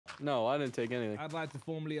No, I didn't take anything. I'd like to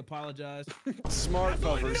formally apologize. Smart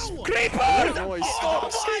covers. Creeper! Noise. Oh my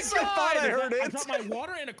I thought I heard I it. dropped my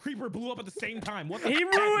water and a creeper blew up at the same time. What the He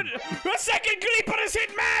heck ruined. happened? A second creeper has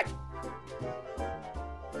hit Matt.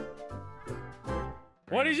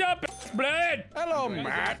 What is up, blood? Hello, Is that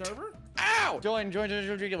Matt. a server? Ow! Join.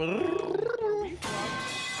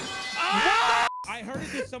 I heard it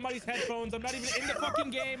through somebody's headphones. I'm not even in the fucking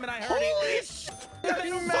game, and I heard it.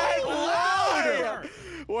 Matt, louder!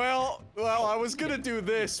 Well, I was gonna do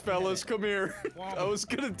this, fellas. Come here. I was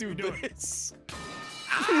gonna do this.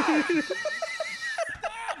 Why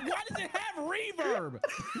does it have reverb?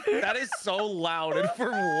 That is so loud, and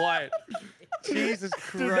for what? Jesus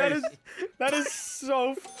Christ. Dude, that is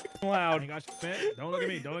so loud. Oh my gosh, man. Don't look at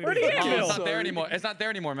me. Don't look Where'd at me. he Oh, Anvil. it's not there anymore. It's not there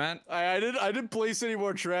anymore, man. I didn't place any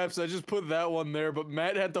more traps. I just put that one there, but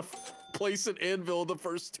Matt had to place an anvil in the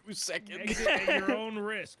first 2 seconds. Exit at your own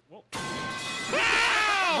risk. Whoa.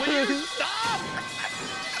 Will you stop?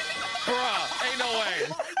 Bruh, ain't no way.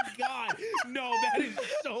 Oh my god. No, that is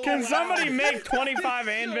so Can loud. somebody make 25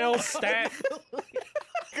 anvils stat?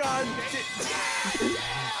 God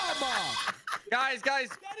Guys. That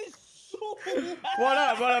is so loud.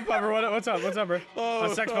 What up, Puffer? What's up, bro? Oh,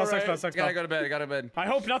 Sex all ball. right. Gotta go to bed. Gotta go to bed. I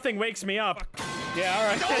hope nothing wakes me up. Yeah, all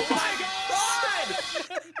right. Oh my God!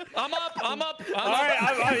 I'm up. All right,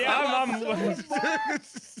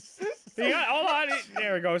 hold on.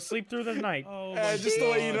 There we go. Sleep through the night. Oh my just to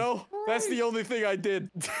let you know, that's the only thing I did.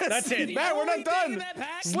 That's it. Matt, we're not done.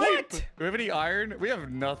 What? Do we have any iron? We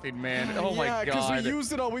have nothing, man. Oh my Yeah, because God. we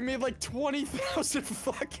used it all. We made like 20,000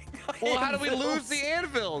 fucking Well, how did we anvils. lose the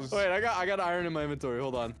anvils? Wait, I got iron in my inventory.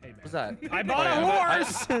 Hold on. What's that? I bought a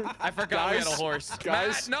horse. I forgot we had a horse.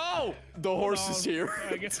 Guys. Matt, no! The horse is here.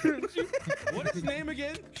 I guess. What is his name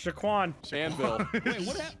again? Shaquan. Anvil. Wait,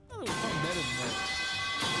 what happened? Oh, there was something better than that.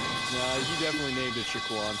 Nah, you definitely named it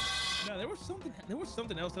Shaquan. No, there was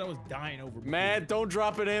something else that I was dying over. Matt, don't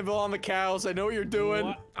drop an anvil on the cows. I know what you're doing.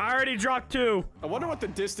 What? I already dropped 2. I wonder what the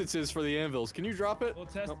distance is for the anvils. Can you drop it? We'll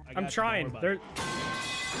test. I'm trying. There.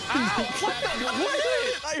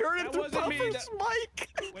 I heard it That through wasn't me, Puffer's mic.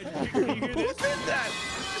 Wait, can you hear Who this? did that?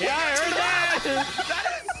 Yeah, I heard that. That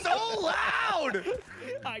is so loud!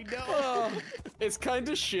 I know. It's kind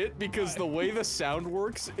of shit because the way the sound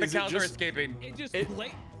works The is it cows are just... escaping. It just It-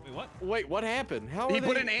 played. Wait, what? Wait, what happened? How He are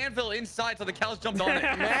put they... an anvil inside so the cows jumped on it.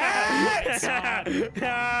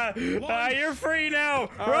 You're free now.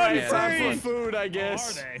 All Run right, time free. for food, I Are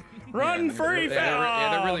guess. they? Run free,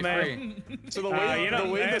 they're really man. free. So the way, you know,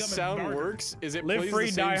 the, way man, the sound works is it Live plays free,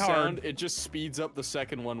 the same die hard. sound. It just speeds up the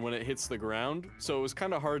second one when it hits the ground. So it was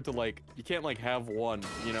kind of hard to like. You can't like have one,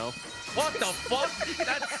 you know? What the fuck?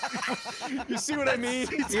 That's, You see what I mean?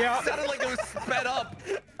 Yeah. it sounded like it was sped up.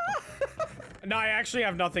 No, I actually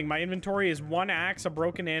have nothing. My inventory is 1 axe, a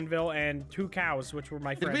broken anvil, and 2 cows, which were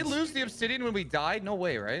my Did friends. we lose the obsidian when we died? No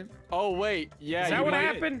way, right? Oh wait, yeah. Is that you what might-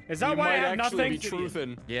 happened? Is that you why I might have actually nothing? be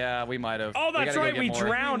truthing. Yeah, we might have. Oh, that's right. We drowned.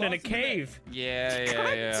 drowned in a lost in the cave.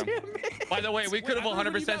 Yeah. By the way, we could have I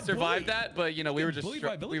thought we 100% got survived bullied. that, but you know, we were just bullied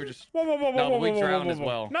by we were just. Whoa. No, but we drowned as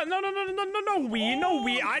well. No.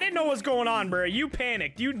 We. I didn't know what was going on, bro. You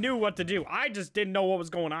panicked. You knew what to do. I just didn't know what was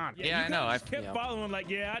going on. Yeah, I you know. guys kept following like,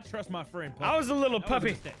 yeah, I trust my friend. I was a little That was a puppy.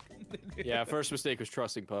 mistake. Yeah, first mistake was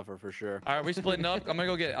trusting Puffer for sure. All right, we splitting up. I'm gonna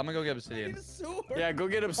go get obsidian. Yeah, go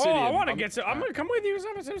get Oh, obsidian. I want to get some. I'm gonna come with you.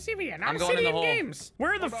 Some obsidian. I'm going in the Obsidian hole. games.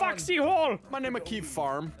 Where the Hold foxy hole? My name is Keep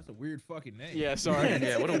Farm. That's a weird fucking name. Yeah, sorry.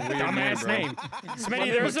 Yeah, what a weird Dumbass name, name. bro.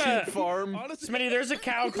 Smitty, there's a Keep Farm. Honestly, Smitty, there's a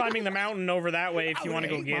cow climbing the mountain over that way if you want to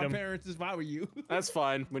go hate get my him. parents if I were you. That's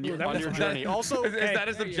fine when you're that on was your fine. journey. Also, Is that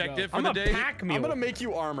his There you objective go. for I'm the a day? pack mule. I'm gonna make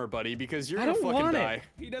you armor, buddy, because you're I gonna don't fucking want die. it.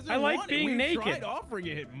 He doesn't I like want being it. We've naked. tried offering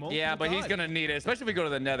it multiple Yeah, but he's times. gonna need it, especially if we go to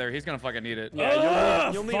the Nether. He's gonna fucking need it.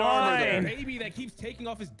 Yeah, you'll need armor there. fine. Baby that keeps taking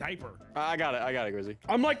off his diaper. I got it, Grizzy.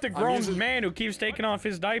 I'm like the grown using- man who keeps taking off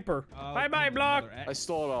his diaper. Bye, Block. I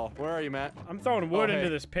stole it all. Where are you, Matt? I'm throwing wood Oh, hey. into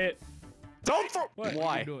this pit. Don't throw. What? Why?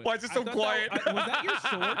 What are you doing? Why is it I so thought quiet? was that your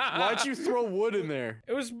sword? Why'd you throw wood in there?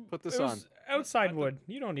 It was. Put this it was on. outside wood.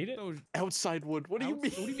 You don't need it. Those- Outside wood. What do you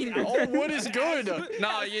mean? What do you mean All wood is good.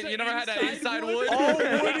 No, you never had that inside wood? All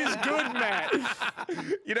wood is good, Matt.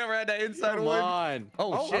 You never had that inside Come wood? on.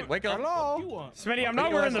 Oh, shit, wake up. You Hello. want? Smitty, I'm Wake not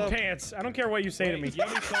your wearing ass the up. pants. I don't care what you say to me.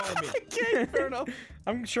 Yummy's calling me. Okay, fair enough.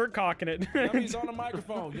 I'm shirt cocking it. Yummy's on the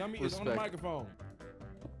microphone. Yummy is on the Respect. microphone.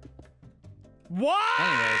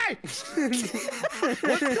 Why? What's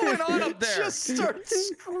going on up there? Just start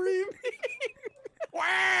screaming.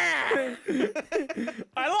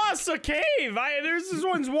 I lost a cave. There's this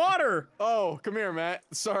one's water. Oh, come here, Matt.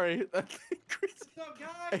 Sorry. What's up,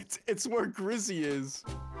 guys? It's where Grizzy is.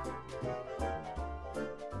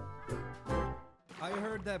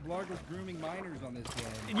 heard that Blarg was grooming minors on this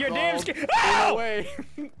game. You're damn In scared. a way.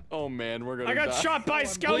 Oh man, we're gonna I got die. shot by a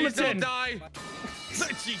Please skeleton. don't die.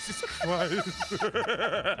 Jesus Christ.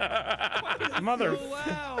 Mother. So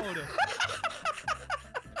loud.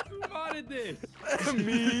 Who modded this?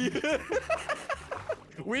 Me.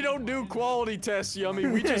 We don't do quality tests, Yummy.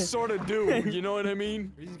 We just sort of do. You know what I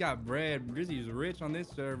mean? Grizzy's got bread. Grizzy's rich on this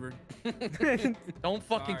server. Don't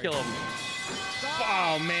fucking kill him.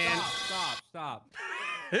 Oh man. Stop.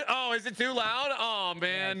 Oh, is it too loud? Oh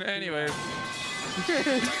man. Yeah, Anyways.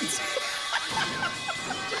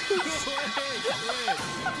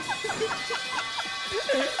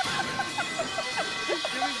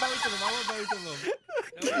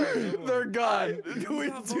 They're gone.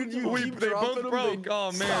 Dude, you keep They dropping both them. broke.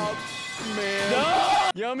 Oh man. Stop, man.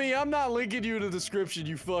 No! Yummy, I'm not linking you to the description,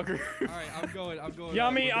 you fucker. Alright, I'm going.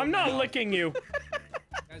 Yummy, I'm not licking you.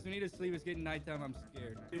 Guys, we need to sleep. It's getting nighttime. I'm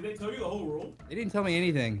scared. Did they tell you the whole rule? They didn't tell me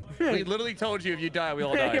anything. We literally told you if you die, we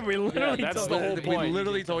all die. We literally that's told the you. whole We point.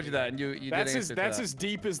 literally told you that, and you That's didn't as answer that's to as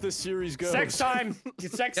deep as this series goes. Sex time.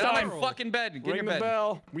 It's sex that. Get time. on my fucking bed. Get in Ring your the bed.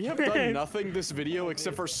 bell. We have done nothing this video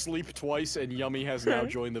except for sleep twice, and Yummy has now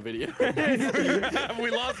joined the video.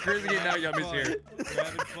 We lost Grizzly, and now Yummy's here. We're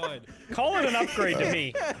having fun. Call it an upgrade to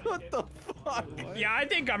me. What the fuck? Yeah, I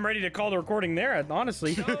think I'm ready to call the recording there,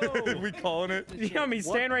 honestly. We calling it? Yummy,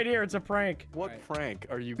 stand right here. It's a prank. What prank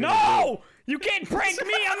are you gonna No! You can't prank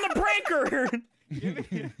me. I'm the pranker.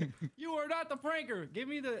 You are not the pranker. Give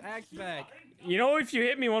me the axe back. You know, if you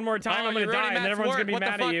hit me one more time, Oh, I'm gonna you're die, running and then Matt's everyone's work. gonna be What the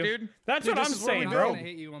mad fuck, at you. dude? That's Dude, what this I'm is where we saying, I'm build. bro. gonna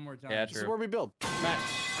hit you one more time. Yeah, This is true. where we build. Matt.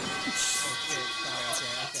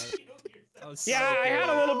 Yeah, I had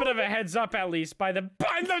a little bit of a heads up at least by the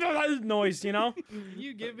noise, you know? Can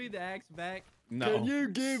you give me the axe back? No. Can you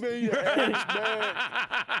give me the axe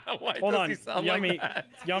back? Why Hold does on, he sound Yummy, like that?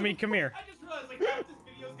 Yummy, come here. I just realized like half this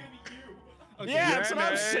video is gonna be you. Okay, Yeah, that's what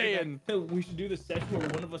I'm man. saying. We should do this session where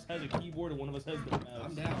one of us has a keyboard and one of us has the mouse.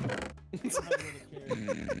 I'm down.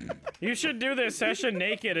 You should do this session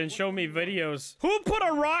naked and show me videos. Who put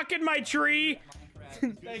a rock in my tree?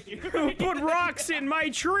 Thank you. Who put rocks in my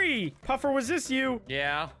tree? Puffer, was this you?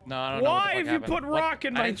 Yeah. No, I don't know. Why what the fuck have you happened. put rock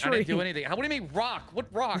in my I didn't tree? do anything. What do you mean rock? What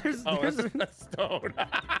rock? Oh, that's a stone.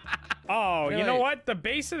 Oh, you know Really? what? The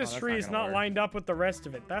base of this that's tree not is gonna not work. lined up with the rest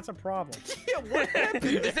of it. That's a problem.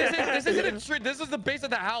 This isn't a tree. This is the base of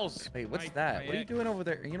the house. Wait, what's Mike, that? What are you Mike. doing over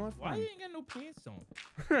there? You know what? Why Fine. you ain't got no pants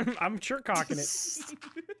on? I'm sure cocking it.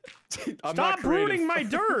 I'm Stop not creative. ruining my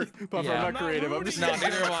dirt. Puffer, Yeah. I'm not creative. I'm just No,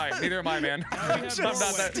 neither am I. Neither am I, man. I'm just have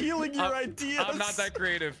doorway. stealing your I'm- ideas. I'm not that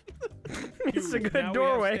creative. It's a Now good we have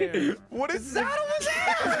doorway. stairs. What is that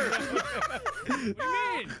over What do you mean?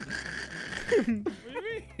 What do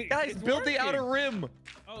you mean? Guys, It's build the working. outer rim.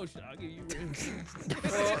 Oh shit! I'll give you rings.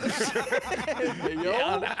 Hey, yo,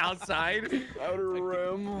 Yeah, outside. outer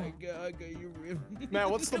rim. I'll give you rings. Matt,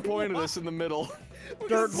 what's the point of this in the middle?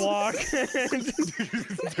 Dirt block.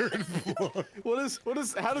 What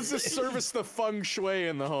is, how does this service the feng shui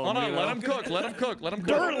in the home? Hold on, you let know? him cook. Let him cook. Let him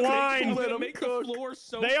Dirt cook. line. Let 'em Make cook. the floor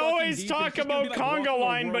so They fucking always deep, talk it's just gonna about be like conga walking a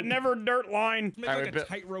line, but rope. never dirt line. Make Alright, like a Bill-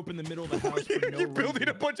 tightrope in the middle of the house for no You're building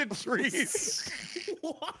a reason. bunch of trees.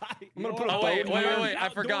 Why? I'm gonna put a Oh, boat wait, in wait, here. wait, I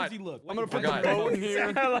forgot. I'm gonna put Forgot. the boat in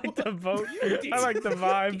here. I like the vote. I like the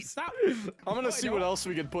vibes. Stop. I'm gonna see what else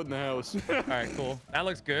we can put in the house. All right, cool. That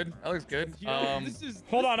looks good. That looks good. You know, this is-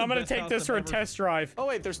 Hold this on, is I'm the gonna best take house this I've for a ever- test drive. Oh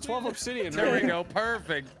wait, there's 12 obsidian. There we right? go.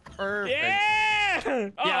 Perfect. Perfect. Yeah! Yeah,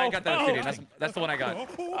 I got that Oh, obsidian. That's the one I got.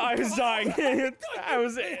 I was dying. I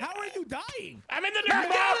was. How are you dying? I'm in the dirt Get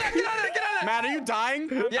out block. of there! Get out of there! Get out of there! Matt, are you dying?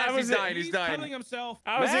 Yes, I was- he's dying. He's He's dying. killing himself.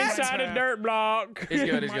 I was Matt. inside a dirt block. He's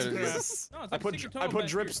good. He's good. He's good. No, it's I like put stick I your toe put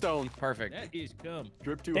back dripstone. Perfect. here. That is cum.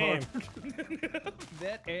 Drip too Damn. hard.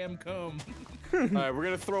 That am cum. All right, we're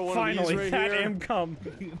gonna throw one Finally, of these that right here. am come.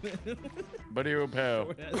 Buddy, you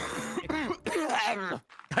pal.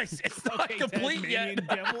 It's not complete yet. Tasmanian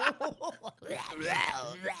devil.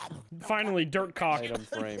 Finally, dirt cock. Item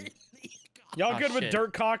frame. Y'all Oh, good with shit.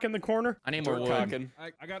 dirt cock in the corner? I need more Dirt wood. cocking.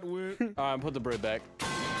 I got wood. Put the bread back.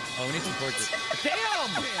 Oh, we need some torches.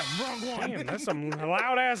 Damn, wrong one. Damn, that's some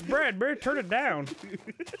loud ass bread, bro. Turn it down.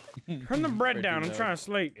 Turn the bread down. I'm trying to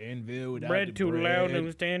sleep. Anvil without Bread the too bread. loud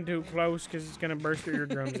and stand too close because it's gonna burst your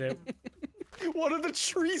eardrums out. One of the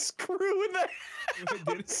trees grew in that.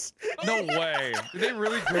 No way. Did they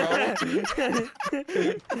really grow?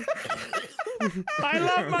 I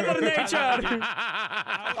love Mother Nature.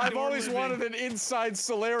 I've always wanted an inside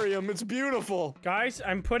solarium. It's beautiful. Guys,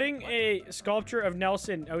 I'm putting a sculpture of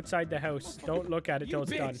Nelson outside the house. Don't look at it till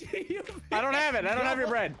it's done. I don't have it. I don't have your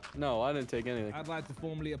bread. No, I didn't take anything. I'd like to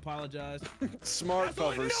formally apologize. Smart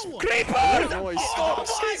covers. Creeper! Noise. Oh,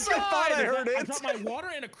 jeez, I thought I heard I it. dropped my water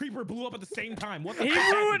and a creeper blew up at the same time. What the He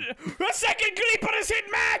fuck ruined. happened? A second creeper has hit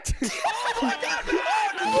Matt!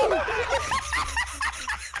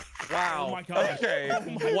 Wow. Oh my God. Okay. Oh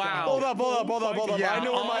my Wow. Hold up, hold up, hold up, hold up. Yeah, I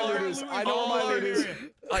know where my all- loot is. I know where my loot is.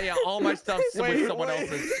 Oh yeah, all my stuff's with someone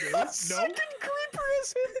else's. A second creeper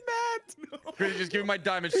has hit Matt. Chris, just give me my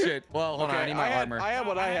diamond shit. Well, hold on, I need my armor. I had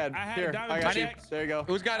what I had. I had Here, diamond I got you. pickaxe. There you go.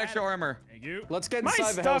 Who's got extra armor? Thank you. Let's get My inside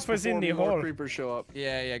the stuff house was in before the more hole. creepers show up.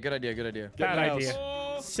 Yeah, good idea, good idea. Get Bad in the house. idea. Oh,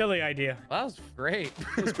 Silly idea. That was great.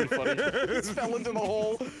 That's pretty funny. He just fell into the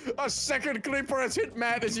hole. A second creeper has hit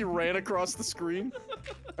Matt as he ran across the screen.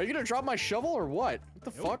 Are you gonna drop my shovel or what? What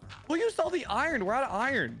the fuck? Well, you saw the iron. We're out of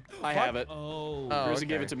iron. I have it. oh. Grizzy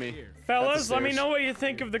okay. gave it to me. Here. Fellas, let me stairs. know what you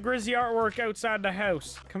think of the Grizzy artwork outside the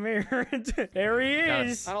house. Come here. There he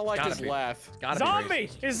is. I don't like Gotta his be. laugh. Gotta be Zombie!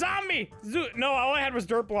 racist. It's zombie! No, all I had was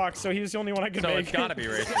dirt blocks, so he was the only one I could So make. it's gotta be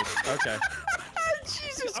racist. Okay.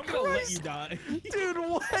 Jesus I'm gonna let you die. Dude,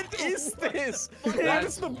 what is this? Why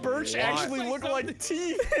does the birch actually look like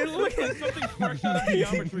teeth? Look, Something fresh out of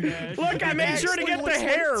geometry dash. look, I made sure to actually get the looks like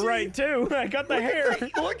hair teeth. right, too. I got the hair.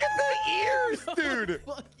 Look at the ears, dude.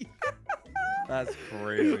 That's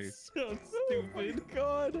crazy. So stupid.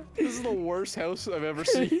 God, this is the worst house I've ever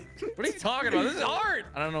seen. What are you talking about? This is art.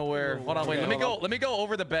 I don't know where. Hold on, wait. Okay, Let me hold go. Let me go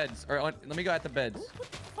over the beds, or let me go at the beds.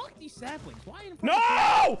 What the fuck, these saplings? Why in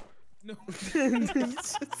No! No.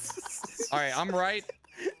 All right, I'm right.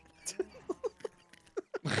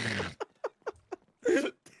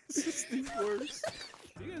 This is the worst.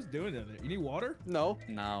 What are you guys doing down there? You need water? No.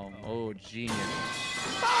 No. Oh, genius.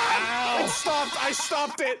 I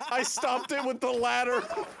stopped it. I stopped it with the ladder.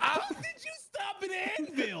 How did you stop an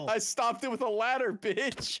anvil? I stopped it with a ladder,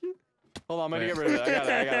 bitch. Hold on, I'm gonna get rid of it.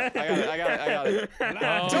 I got it.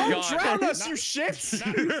 Oh, Don't God. drown us, you shits!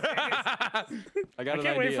 I I got an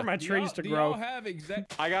can't wait idea. for my trees to Do y'all grow. have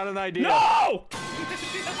exact? I got an idea. No!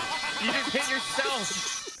 You just hit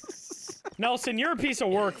yourself. Nelson, you're a piece of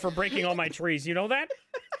work for breaking all my trees. You know that?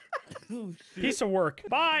 Piece of work.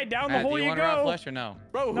 Bye, down the Matt, do hole you you want raw go. flesh or no?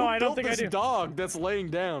 Bro, who No, I don't built think I this do. dog that's laying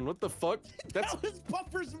down? What the fuck? That's That was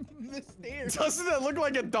Buffer's the stairs. doesn't that look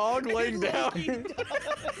like a dog laying down?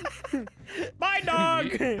 Bye,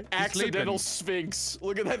 dog. Accidental sphinx.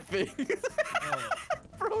 Look at that thing.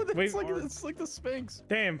 Bro, that's Wait, it's like the sphinx.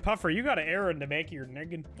 Damn, Puffer, you got an arrow in the back of your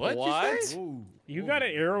noggin. What? What? You say? Ooh. You got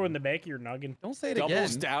an arrow in the back of your noggin. Don't say it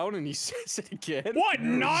Doubles again. down and he says it again. What?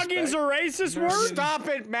 Noggin's a racist word? Stop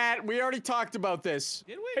it, Matt. We already talked about this.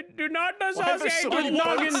 Did we? Do not Why are there associate so with many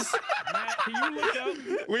noggins. Matt, can you look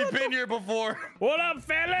up? We've been here before. What up,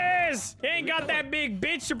 fellas? You ain't got that big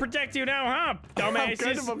bitch to protect you now, huh? I'm kind of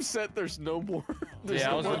Dumbasses. upset there's no more. There's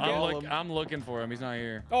Yeah, no more Gollum. I'm looking for him. He's not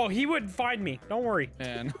here. Oh, he would find me. Don't worry.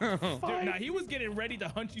 Man. Dude, now he was getting ready to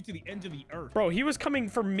hunt you to the end of the earth. Bro, he was coming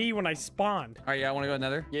for me when I spawned. All right, yeah, I want to go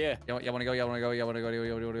another. Yeah. Yeah, want to go. Yeah, want to go. Yeah, want to go. Yeah,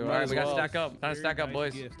 want to go. All Might right, as we got to well. stack up. Time to stack up, Very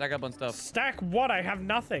boys. nice gift. Stack up on stuff. Stack what? I have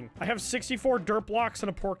nothing. I have 64 dirt blocks and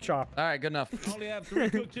a pork chop. All right, good enough. I only have 3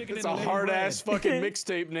 cooked chicken It's and a little hard bread. ass fucking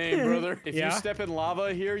mixtape name, brother. If Yeah? you step in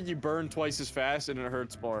lava here, you burn twice as fast and it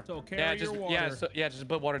hurts more. So carry Yeah, your just water. just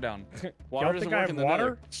put water down. Water Y'all doesn't think I work have in the water?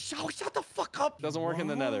 nether. Shut the fuck up. Doesn't work in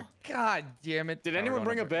the nether. God damn it. Did anyone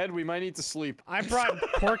bring a bed? We might need to sleep. I brought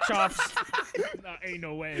pork chops. Nah, ain't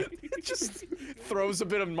no way. Just throws a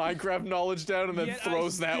bit of Minecraft knowledge down and then Yet I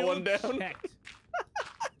throws that still one down. checked.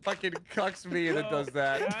 Fucking cucks me and it does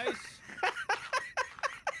that. Guys,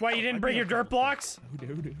 Why, you didn't bring your dirt blocks? no,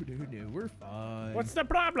 we're fine. What's the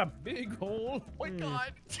problem? big hole? Oh my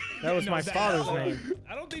god. That was No, my that- father's no, name.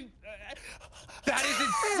 I don't think. That is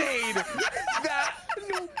insane.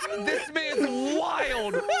 This man's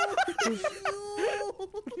wild.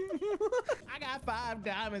 I got 5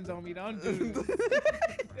 diamonds on me. Don't do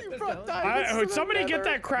Somebody get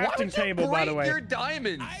that crafting table, by the way. Your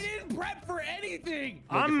diamonds. I didn't prep for anything.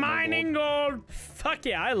 I'm mining gold. Fuck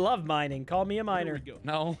yeah, I love mining. Call me a Here we miner. go.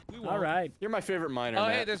 No. We won't. All right. You're my favorite miner, Oh,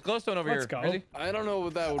 Matt. hey, there's glowstone over Let's here. go. Really? I don't know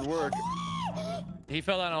if that would work. He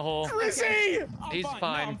fell down a hole. Grizzy! I'm He's fine.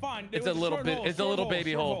 fine. No, I'm fine. It's It a was little short bit- hole, it's a short little hole,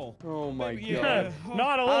 baby short hole. Oh my Baby, god. yeah.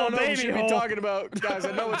 Not a I little don't know what we baby should hole. be talking about. Guys,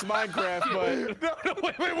 I know it's Minecraft, but... No,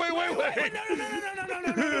 wait.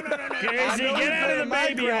 Casey, I know get out of the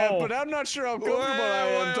baby Minecraft, hole. but I'm not sure how comfortable I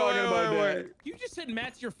am talking about that. You just said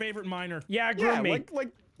Matt's your favorite miner. Yeah, Yeah, groom me. like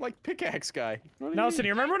like pickaxe guy. What do you Nelson, mean?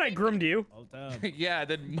 you remember when I groomed you? All the time. Yeah,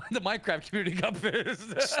 the Minecraft community got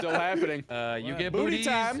pissed. Still happening. You What? get Booty booties.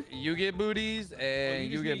 time. You get booties, and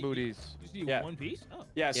just you get need- booties. You just need Yeah. one piece? Oh.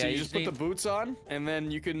 Yeah, so Yeah, you you just just put the boots on, and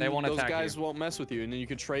then you can. They won't those attack guys you. won't mess with you, and then you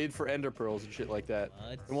can trade for ender pearls and shit like that.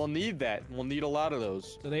 What? And we'll need that. We'll need a lot of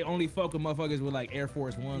those. So they only fuck with motherfuckers with like Air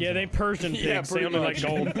Force Ones. Yeah, they Persian pigs. Yeah, They pretty only like much.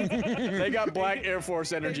 gold. They got black Air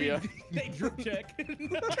Force energy. Yeah. They drip check.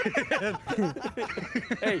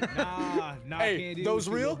 Hey, Nah, Hey, can't deal those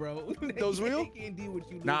with you, real? bro. Those real? They can't deal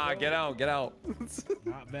with you, Nah, bro. get out, get out.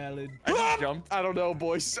 Not valid. I just jumped. I don't know,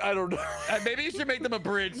 boys. I don't know. Maybe you should make them a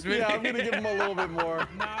bridge. Maybe. Yeah, I'm gonna give them a little bit more.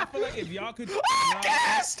 Nah, I feel like if y'all could.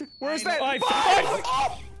 Cast! Where's that? I Fuck!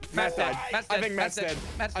 Oh! Matt's dead. Matt's I dead, think Matt's dead.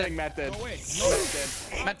 Matt's I dead. think Matt dead. Oh, wait. Matt's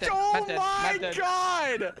dead. Matt dead, Oh Matt dead, my Matt dead.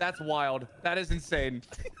 god! That's wild. That is insane.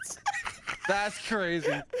 That's crazy.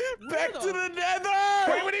 Back to the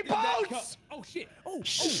nether! Wait, when he Did that boats! Oh shit! Oh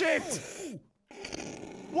Shit! oh.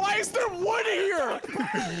 Why is there wood here?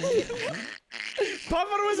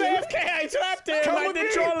 Puffin was AFK. I trapped him. Come I with did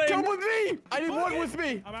me! trolling. Come with me! I need one with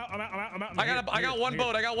me. I'm out. I got one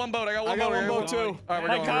boat. I got one boat. I got one I got boat. one boat too. All right, we're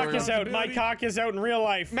My going, cock we're is going. out. My cock is out in real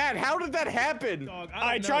life. Matt, how did that happen? Dog,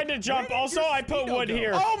 I don't tried know. to jump. Where did Also, your I put speedo wood go?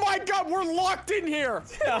 here. Oh my god, we're locked in here!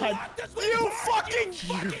 God. You fucking...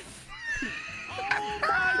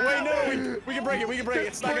 Wait, no, we can break it. We can break it.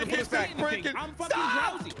 It's not gonna put us back. Break it. I'm fucking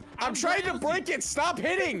drowsy. I'm trying to drowsy. break it. Stop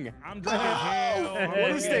hitting. I'm drinking hell.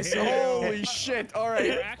 What is this? Holy shit. All right.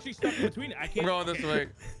 You're actually stuck in between it. I I'm can't. going this way.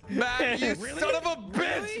 Matt, you Really? son of a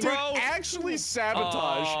bitch, Dude, bro. actually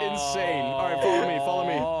sabotage. Insane. All right, follow me. Follow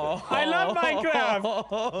me. I love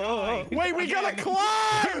Minecraft. Wait, we gotta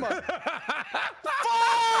climb!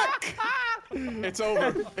 Fuck! It's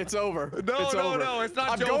over. It's over. No, it's no, over. no, it's not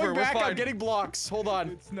I'm Jover. going We're back. I'm fine. getting blocks. Hold on.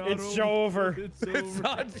 It's not It's over. Joe over. It's It's over.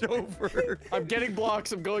 not Jover. I'm getting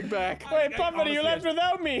blocks. I'm going back. Wait, Puffin, you honestly, left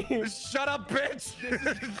without me. Shut up, bitch.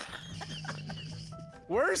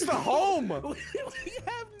 Where's the home? We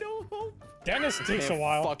have no hope. Dennis takes a Can't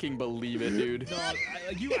while. fucking believe it, dude. Dog,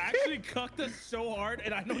 you actually cucked us so hard,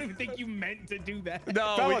 and I don't even think you meant to do that.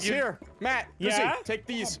 No, Fellas, you- here. Matt, Grizzy, Yeah? take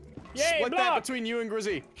these. Yay, Split that block. between you and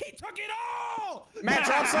Grizzy. He took it all. Matt,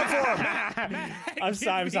 drop some for him. I'm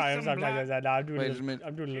sorry. I'm Give sorry. me I'm some sorry. black. No, I'm doing Wait a just a little. minute.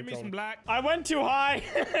 I'm doing a Give me little. some black. I went too high.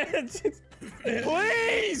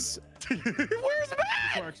 Please! Where's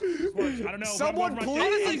Matt? Works. This works. I don't know. Someone What I'm please.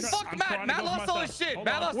 trying- Honestly, I'm fuck trying Matt. to Matt go for lost all his myself. shit. Hold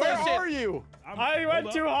Matt on. lost Where all his shit. are you? I went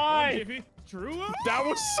Hold too up. high. Jiffy. True. That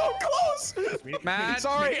was so close. Matt.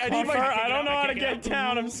 Sorry, I need Puffer, my... I don't know how to I can't get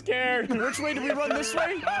down. I'm scared. Which way do we run this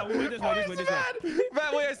way? We went this way. This way. This way.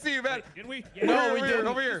 Matt, wait, I see you, Matt. Did we? No, Over we here, didn't.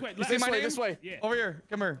 Over here. This way, You left. see This my way, name? this way. Yeah. Over here.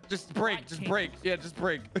 Come here. Just break. Just break. Yeah, just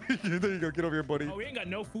break. There you go. Get over here, buddy. Oh, we ain't got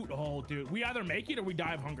no food to hold, dude. We either make it or we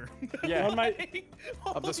die of hunger. Yeah. On my-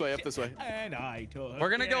 Up this way, up this way. And I took We're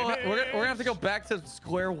gonna go. it. We're gonna have to go back to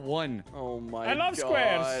square one. Oh my I love god.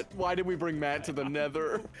 squares. Why did we bring Matt to the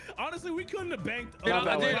nether? Honestly, we couldn't have banked. Dude, Not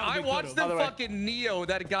that way. I watched By them the way. fucking Neo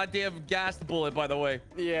that goddamn gas bullet, by the way.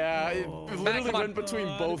 Yeah, it Oh. literally Matt, come on. went between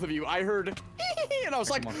both of you. I heard, and I was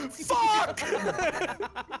like, Come on. fuck!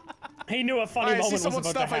 He knew a funny I see moment was someone's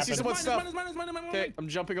about to stuff, I see happen. someone's Mine, stuff. mine. Okay, I'm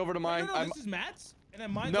jumping over to mine. No, I'm... this is Matt's. And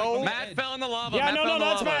then mine's No. like on the Matt edge. fell in the lava. Yeah, Matt no, fell no, in the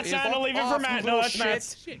that's lava. Matt's. He's- Son. I'll leave it off, for Matt. you No, little that's shit.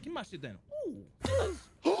 Matt's. Shit, give my shit then. Ooh.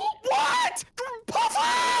 What?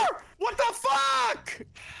 Puffer! What the fuck?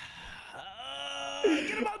 Get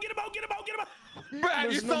him out, get him out, get him out, get him out. Matt,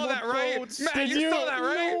 you There's no saw more that, right? boats. Matt, Did you you- saw that,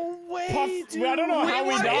 right? No way, Puff, dude. I don't know how we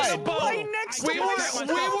were in a died. boat. Right next We to were- my we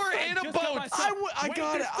stuff. were in a Just got boat. my stuff. I Wait,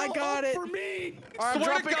 got there's it, I still got hope it. For me. I'm Swear to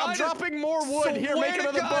dropping, I'm God. dropping more wood. Here, Swear make to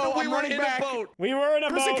another God, boat. we I'm were running in back. a boat. We were in a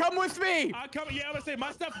Chrissy, boat. come with me. Yeah, I was saying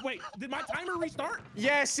my stuff. Wait, did my timer restart?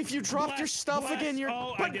 Yes, if you dropped your Bless, stuff bless. again, you're.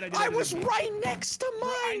 Oh, but I did. I was right next to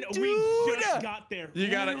I mine, know, dude. we just got there. You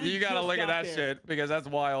gotta Literally look just at got that there. shit because that's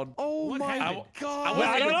wild. Oh What my happened? god. I was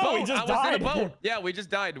I in don't a know, boat. we just I was in a died. boat. Yeah, we just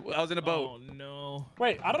died. I was in a boat. Oh no.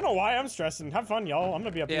 Wait, I don't know why I'm stressing. Have fun, y'all. I'm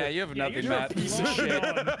gonna be up Yeah, here. you have Yeah, nothing, you're Matt. a piece of shit. Your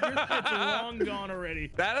shit's long gone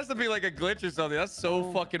already. That has to be like a glitch or something. That's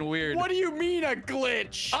so fucking weird. What do you mean a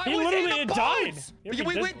glitch? I He was literally in a died. boat. Yeah, he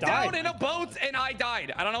We just went died. down in a boat and I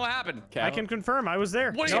died. I don't know what happened. Okay. I can confirm. I was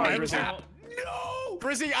there. What do No, you I mean? was- Cap? No.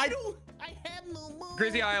 Grizzy, I have no more.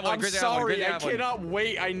 Grizzy, I have one. I'm Grizzy, I have one. sorry, Grizzy, I I have one. cannot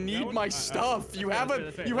wait. I need one? my stuff. You have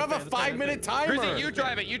that's fair, a you have a that's fair, that's fair, 5-minute that's timer. Grizzy, you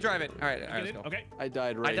drive it. You drive it. All right, Get let's it? go. Okay. I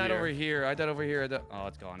died right I died here. over here. I died over here. Oh,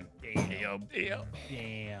 it's gone. Damn. Damn.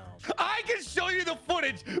 Damn. I can show you the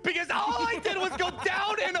footage because all I did was go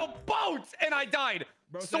down in a boat and I died.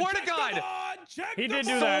 Bro, Swear to check the God. mod, check He the did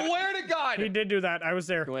do mod. that. Swear to God. He did do that. I was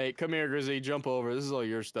there. Wait, come here, Grizzy. Jump over. This is all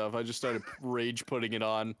your stuff. I just started rage putting it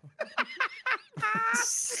on. I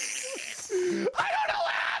don't know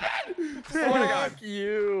what happened. Fuck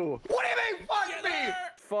you. What do you mean, fuck me?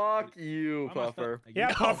 Fuck you, Puffer.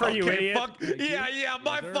 Yeah, Puffer, you Okay, idiot. fuck. Yeah,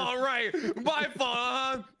 my fault, right? My fault,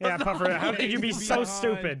 huh? Yeah, Puffer, how could you be so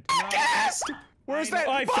stupid? Where's that?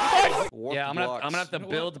 Oh, fuck! Yeah, I'm gonna have to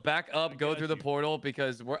build back up, go through the portal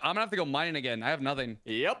because I'm gonna have to go mining again. I have nothing.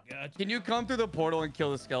 Yep. Can you come through the portal and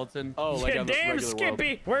kill the skeleton? Oh, like Yeah, on this damn regular Skippy!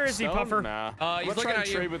 world. Where is he, So, Puffer? Nah. He's Let's looking try at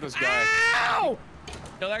to you. trade with this guy. Ow!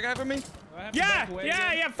 Kill that guy for me? Yeah,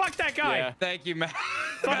 fuck that guy. Yeah. Thank you, Matt.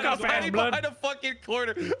 Fuck off, I was hiding Blood. behind a fucking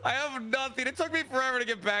corner. I have nothing. It took me forever to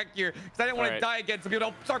get back here because I didn't want to Alright. die again so people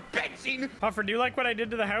don't start benching. Puffer, do you like what I did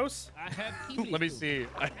to the house? I have keys. Let me see.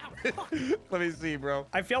 Let me see, bro.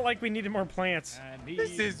 I felt like we needed more plants.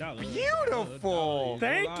 This is beautiful.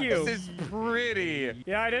 Thank you. This is pretty.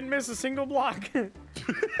 Yeah, I didn't miss a single block.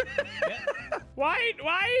 Why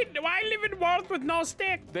live in world with no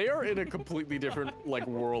stick? They are in a completely different like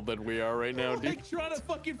world than we are right now, dude. Like trying to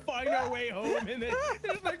fucking find our way home, and then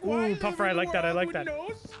it's like, Ooh, why Puffer, live in I like a that, I world like with that. No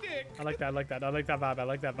stick. I like that, I like that, I like that vibe, I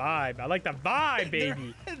like that vibe, I like that vibe,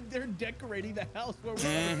 baby. They're decorating the house where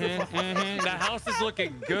we're The house is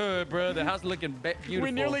looking good, bro. The house is looking beautiful.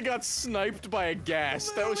 We nearly got sniped by a gas.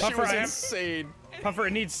 That was, shit Puffer, was I have- insane. Puffer,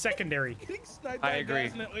 it needs secondary. getting sniped I by agree.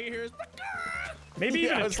 gas, and then we hear is, Maybe Yeah,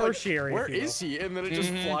 even a it's like, tertiary. where if you will. is he? And then it just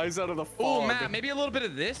flies out of the Oh, fog. Matt, maybe a little bit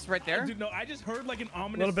of this right there. Dude, no, I just heard like an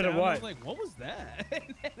ominous Little bit of sound. what? I was like, what was that?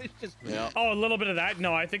 And then it's just Yeah. Oh, a little bit of that?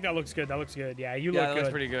 No, I think that looks good. That looks good. Yeah, you Yeah, look that good.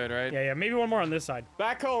 looks pretty good, right? Yeah, maybe one more on this side.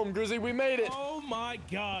 Back home, Grizzy. We made it. Oh my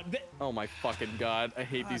god. Oh my fucking god. I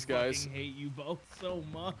hate these guys. I hate you both so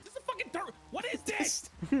much. This is a fucking dirt. What is this?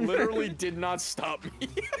 Literally did not stop me.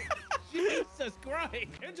 Jesus Christ.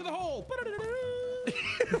 Into the hole.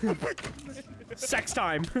 Sex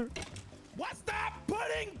time. What? Stop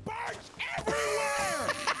putting birch everywhere.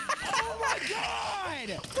 Oh my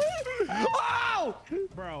god. Oh!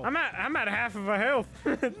 Bro. I'm at half of a health.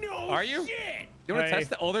 No Are you? shit. You want to Hey.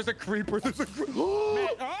 test it? Oh, there's a creeper. There's a creeper.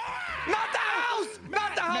 Ah! Not the house!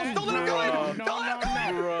 Not the house! Don't let him go Bruh. in! No, Don't let him go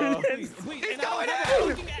in! no, Bruh. Please, please. He's And I going was in!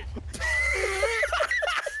 looking at-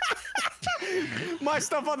 My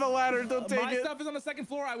stuff on the ladder. Don't take My it. stuff is on the second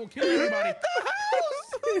floor. I will kill everybody.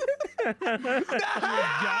 The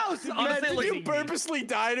house! Man, Honestly, it did looks, you purposely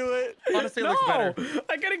die to it? honestly, it looks No, better.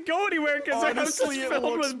 I couldn't go anywhere because the house Honestly, is it filled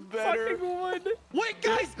looks with better. fucking wood. Wait,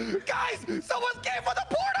 guys! Someone came for the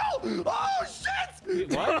portal! Oh, shit!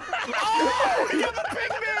 What? Oh, we got the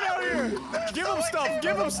pigman out here. Give him stuff.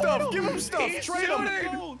 Give him stuff. Give him stuff. He's Trade him.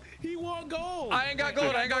 shooting. Gold. He want gold. I ain't got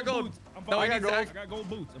gold, I ain't got gold. Boots. I'm No, fine. I got gold. I got gold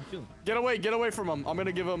boots. I'm chilling. Get away from him. I'm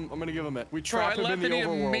gonna give him it. We Bro, trap I him in left the and he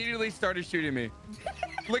overworld. immediately started shooting me.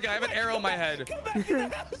 Look, I have an arrow in my head. Come back in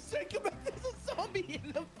the house. Come back. There's a zombie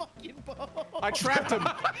in the fucking boat. I trapped him.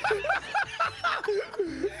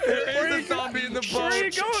 There's a zombie in the Where are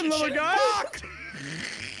you boat. going, little guy?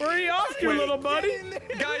 Where are you off to, little buddy?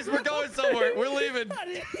 Guys, we're going somewhere. We're leaving. I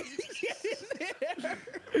didn't get in there.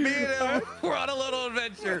 Me and him, we're on a little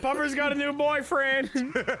adventure. Puffer's got a new boyfriend.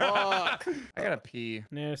 Fuck. I gotta pee.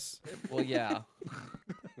 Yes. Well, yeah.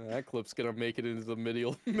 That clip's gonna make it into the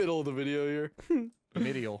middle of the video here.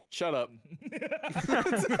 Medial. Shut up.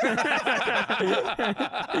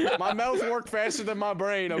 My mouth worked faster than my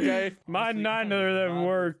brain, okay? Mine neither of them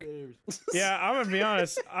work. Yeah, I'm gonna be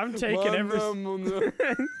honest. I'm taking every.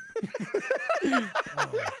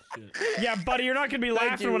 Yeah, buddy, you're not gonna be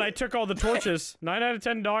laughing you. when I took all the torches. 9 out of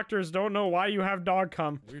 10 doctors don't know why you have dog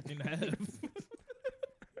cum. Weird thing to have.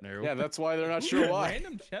 No. Yeah, that's why they're not sure why.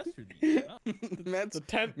 Random chest or dude. Matt's,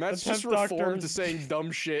 tenth- Matt's the just 10th doctor. reformed to saying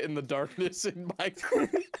dumb shit in the darkness in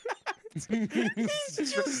Minecraft.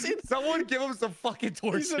 Someone give him some fucking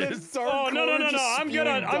He's in a torches. dark Oh no no no corner no! just I'm good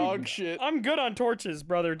on spewing dog shit. I'm good on torches,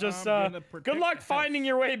 brother. Just I'm gonna protect good luck the house. finding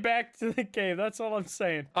your way back to the cave. That's all I'm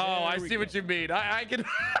saying. Oh, I There we see what go. you mean. I can.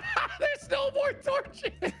 There's no more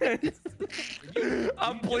torches.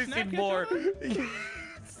 I'm you just placing snap more.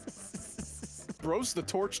 Bro's the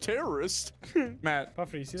torch terrorist. Matt,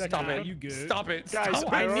 Puffer, you see that? stop kind it. You good? Stop it. Guys,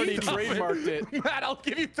 Stop I it. already Stop trademarked it. Matt, I'll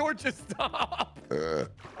give you torches. Stop.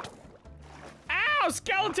 Ow!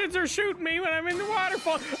 Skeletons are shooting me when I'm in the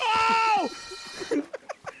waterfall. Oh!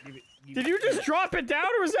 Did you just drop it down,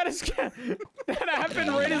 or was that a skeleton? That happened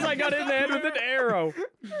right as I got in the head with an arrow.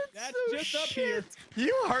 That's just up here.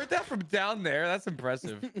 You heard that from down there. That's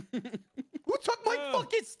impressive. Who took my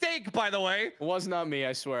fucking steak, by the way? It was not me,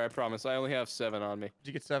 I swear, I promise. I only have 7 on me. Did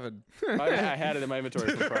you get 7? I had it in my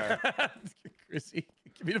inventory from prior. Chrissy,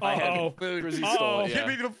 give me the I had Uh-oh. food. Grizzy Uh-oh. stole it, Give yeah.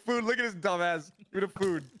 me the food. Look at his dumb ass. Give me the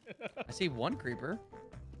food. I see one creeper.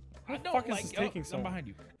 How the don't fuck is like this taking so I'm long? behind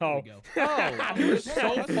you. Oh. There we go. Oh, you're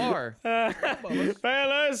so far.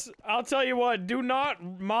 Fellas, I'll tell you what, do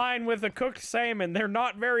not mine with a cooked salmon. They're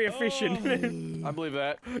not very efficient. I believe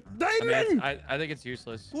that. Diamond! I think it's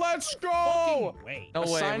useless. Let's go! Wait. No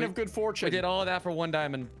A way. sign we, of good fortune. we did all of that for 1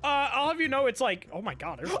 diamond. I'll have you know it's like, oh my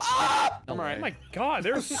god, there's I'm alright. oh my god,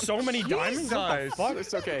 there's so many diamonds. What the Jesus. fuck?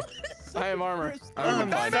 It's okay. I have armor. I'm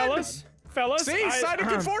fine. Fellas, See, sign of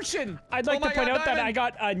good fortune. I'd like Oh to my point God, out that I diamond.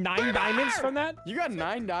 got 9 diamonds from that. You got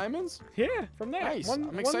 9 diamonds? Yeah, from that. Nice. One,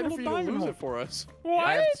 I'm excited one for little you to diamond lose hole. it for us. What?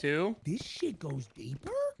 I have 2. This shit goes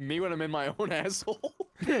deeper? Me when I'm in my own asshole.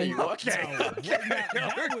 You what?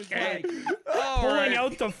 That was like, All Pulling right.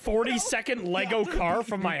 out the 40-second Lego car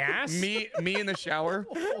from my ass? Me in the shower.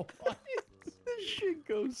 This shit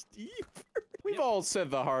goes deep. We've all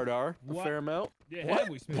said the hard R a What? fair amount. yeah, What? have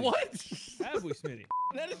we, Smitty? What? Have we, Smitty?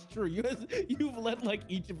 That is true. You've led like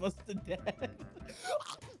each of us to death.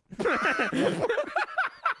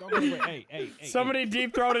 Don't go away. Hey. Somebody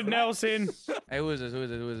deep-throated Nelson. Hey, who is this? Who is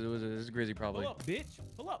this? This is Grizzy probably. Pull up, bitch.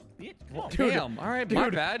 Pull up, bitch. Come on. Dude, Damn. All right, my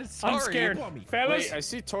dude, bad. Sorry. I'm scared. Come on me. Fellas, Wait, I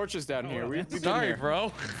see torches down here. We've been Sorry, here. bro.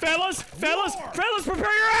 fellas, prepare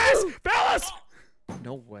your ass! Fellas!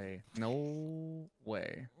 No way. No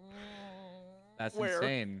way. That's Where?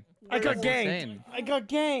 insane. I got That's ganged. insane. I got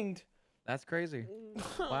ganged. That's crazy.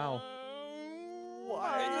 Wow.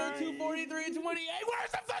 Why? 243, 228.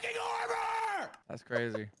 Where's the fucking armor? That's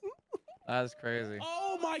crazy. That's crazy.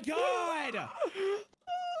 Oh my god!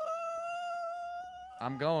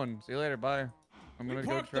 I'm going. See you later. Bye. I'm We gonna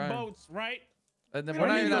go parked the try. boats, right? And then We we're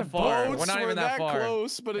not don't even need that the far. boats, We're not even that far.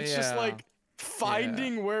 close, but it's just Yeah. like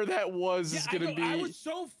finding where that was is I gonna know, be. I was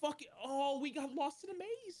so fucking. Oh, we got lost in a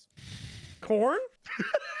maze. Corn?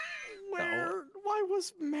 Where? Why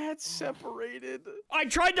was Matt separated? I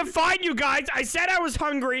tried to find you guys. I said I was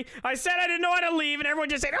hungry. I said I didn't know how to leave, and everyone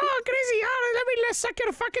just said, "Oh, crazy! Let me suck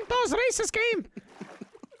your fucking balls, racist game."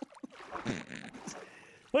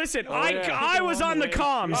 Listen, yeah. I was on the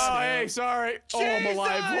comms. Oh, hey, sorry. Oh, I'm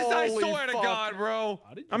alive. I Holy swear to fuck. God, bro.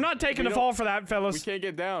 I'm not taking the don't- fall for that, We fellas. can't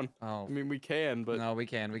get down. Oh. I mean, we can, but No, we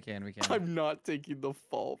can. I'm not taking the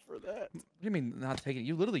fall for that. What do you mean not taking it?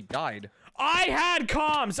 You literally died. I had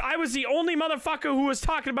comms. I was the only motherfucker who was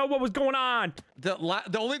talking about what was going on. The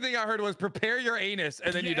only thing I heard was prepare your anus,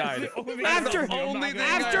 and then you died. After, the only thing I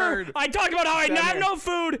after heard. I talked about how I have no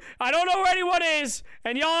food, I don't know where anyone is,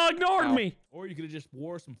 and y'all ignored Ow. me. Or you could have just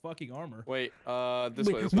wore some fucking armor. Wait, this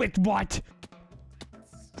way. This way. With what?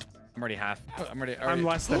 I'm already half. I'm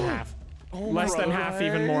less than half. Less than half,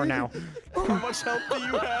 even more now. How much health do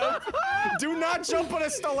you have? Do not jump on a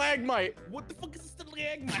stalagmite. What the fuck is this little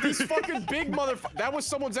egg? These fucking big motherfuckers. That was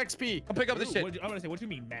someone's XP. I'll pick up the shit. I'm gonna say, what do you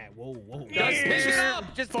mean, Matt? Whoa. Just pick it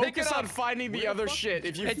up. Just pick Focus it on up. finding the Where the other fuck- shit.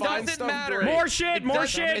 If you It find doesn't stuff, matter. great. More shit, It more does-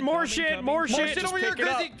 shit, coming, more coming, shit, coming. more More shit. shit over here, pick it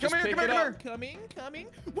up. Grizzy. Just Come here, pick come it here, up. come here. Coming.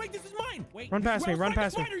 Wait, this is mine. Wait. Run past me, run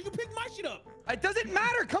past me. Spider, you picked my shit up. It doesn't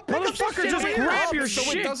matter. Come pick up this Motherfucker, shit just over here. grab your so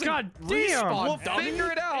it shit. doesn't God respawn. damn. We'll dummy.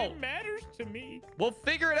 figure it out. It matters to me. We'll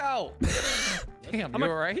figure it out. Damn, you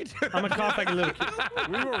alright? I'm a cough like a little kid.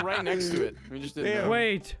 We were right next to it. We just didn't know.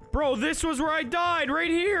 Wait, bro, this was where I died, right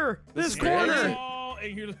here. This is corner. crazy. Oh,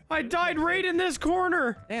 and you're. I died right in this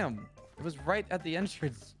corner. Damn, it was right at the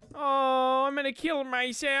entrance. Oh, I'm gonna kill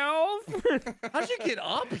myself. How'd you get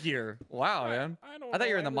up here? Wow, man. don't I thought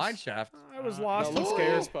you were in know, the mine shaft. I was No, lost. look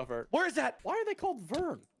scared, Puffer. Where is that? Why are they called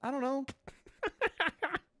Vern? I don't know.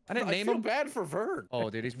 I didn't I name feel him. bad for Vern. Oh,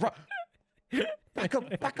 dude, he's back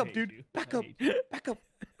up, dude. you. Back I up, hate you. back up.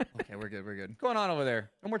 Okay, we're good. What's going on over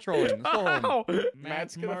there? No more trolling. Let's go home. Ow.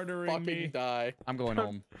 Matt's gonna murdering fucking me. die. I'm going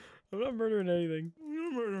home. I'm not murdering anything.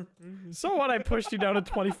 So what? I pushed you down a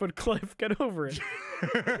 20-foot cliff. Get over it.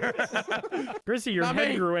 Chrissy, your Not head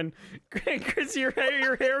me. grew in. Chrissy, your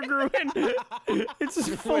hair grew in. It's just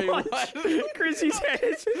full Wait, on. what? Chrissy's head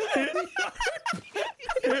is.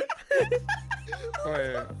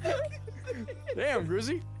 Wait. Damn,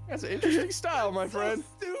 Grizzy. That's an interesting style, my friend.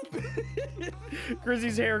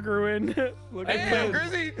 Chrissy's hair grew in. Look at Hey, that.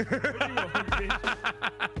 Grizzy.